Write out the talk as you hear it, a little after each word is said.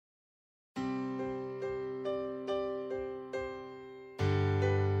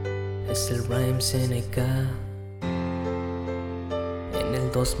Es el Rhymes NK en el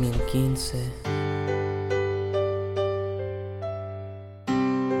 2015.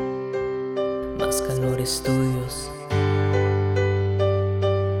 Más Calor Estudios.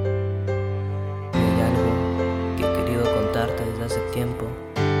 Y hay algo que he querido contarte desde hace tiempo,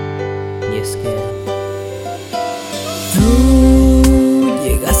 y es que tú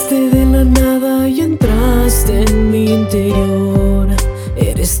llegaste de la nada y entraste en mi interior.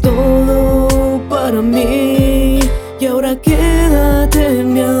 Eres todo para mí y ahora quédate,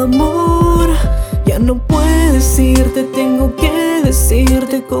 mi amor. Ya no puedes irte, tengo que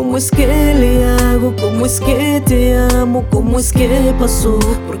decirte cómo es que le hago, cómo es que te amo, cómo es que pasó.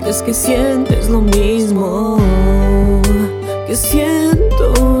 Porque es que sientes lo mismo que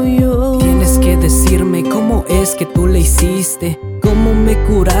siento yo. Tienes que decirme cómo es que tú le hiciste, cómo me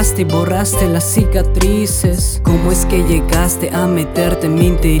curaste y borraste las cicatrices, cómo es que llegaste a meterte en mi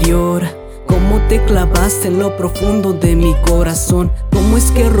interior, cómo te clavaste en lo profundo de mi corazón, cómo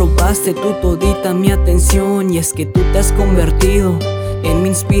es que robaste tú todita mi atención. Y es que tú te has convertido en mi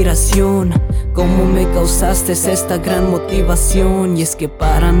inspiración, cómo me causaste esta gran motivación. Y es que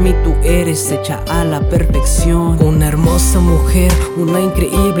para mí tú eres hecha a la perfección, una hermosa mujer, una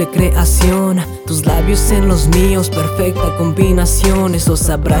increíble creación. Tus labios en los míos, perfecta combinación. Esos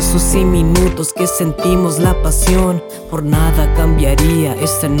abrazos y minutos que sentimos la pasión, por nada cambiaría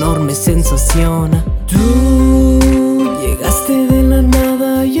esta enorme sensación. Tú llegaste de la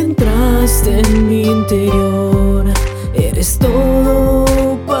nada y entraste en mi interior. Eres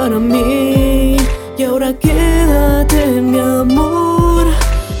todo para mí y ahora quédate, mi amor.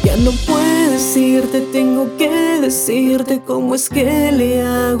 Ya no puedes irte, tengo que decirte cómo es que le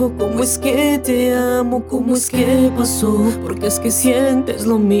hago, cómo es que te amo, cómo es que pasó. Porque es que sientes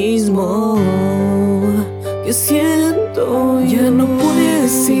lo mismo que siento. Ya no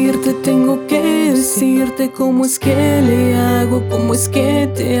puedes irte, tengo que decirte cómo es que le hago, cómo es que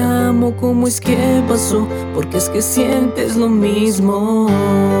te amo, cómo es que pasó. Porque es que sientes lo mismo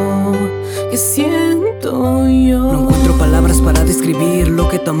que siento yo. No encuentro palabras para describir lo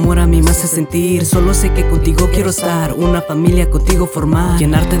que tu amor a mí me hace sentir. Solo sé que contigo quiero estar, una familia contigo formar,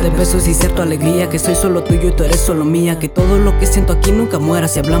 llenarte de besos y ser tu alegría, que soy solo tuyo y tú eres solo mía, que todo lo que siento aquí nunca muera.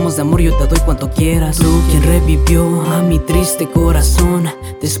 Si hablamos de amor yo te doy cuanto quieras. Tú quien revivió a mi triste corazón,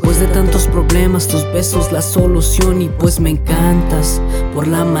 después de tantos problemas tus besos la solución. Y pues me encantas por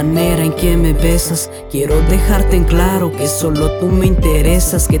la manera en que me besas. Quiero dejarte en claro que solo tú me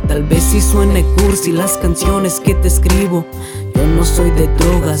interesas, que tal vez si suene cursi las canciones que te escribo, yo no soy de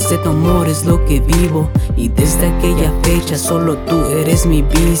drogas, de tu amor es lo que vivo. Y desde aquella fecha solo tú eres mi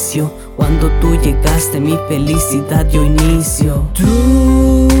vicio. Cuando tú llegaste mi felicidad dio inicio.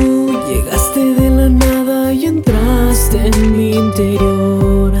 Tú llegaste de la nada y entraste en mi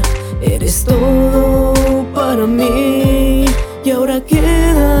interior. Eres todo para mí y ahora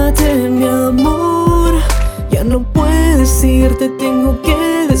quédate, mi amor. Ya no puedes irte, tengo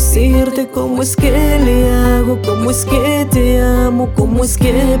que decirte cómo es que le hago, cómo es que te amo, cómo es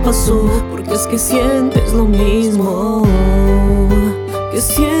que pasó. Porque es que sientes lo mismo que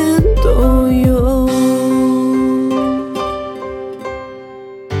siento yo.